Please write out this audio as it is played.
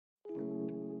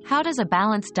How does a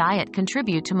balanced diet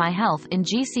contribute to my health in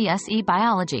GCSE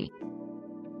Biology?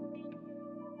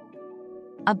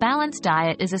 A balanced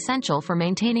diet is essential for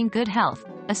maintaining good health,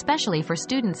 especially for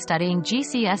students studying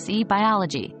GCSE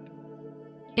Biology.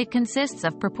 It consists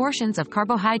of proportions of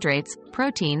carbohydrates,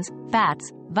 proteins,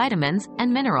 fats, vitamins, and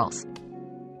minerals.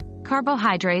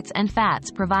 Carbohydrates and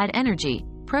fats provide energy,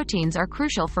 proteins are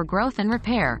crucial for growth and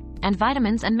repair, and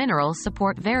vitamins and minerals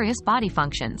support various body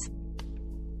functions.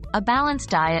 A balanced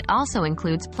diet also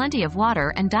includes plenty of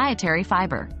water and dietary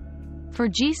fiber. For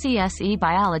GCSE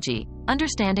Biology,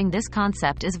 understanding this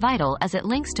concept is vital as it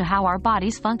links to how our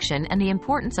bodies function and the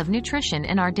importance of nutrition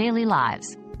in our daily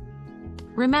lives.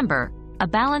 Remember, a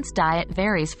balanced diet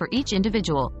varies for each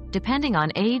individual, depending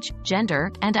on age, gender,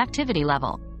 and activity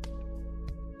level.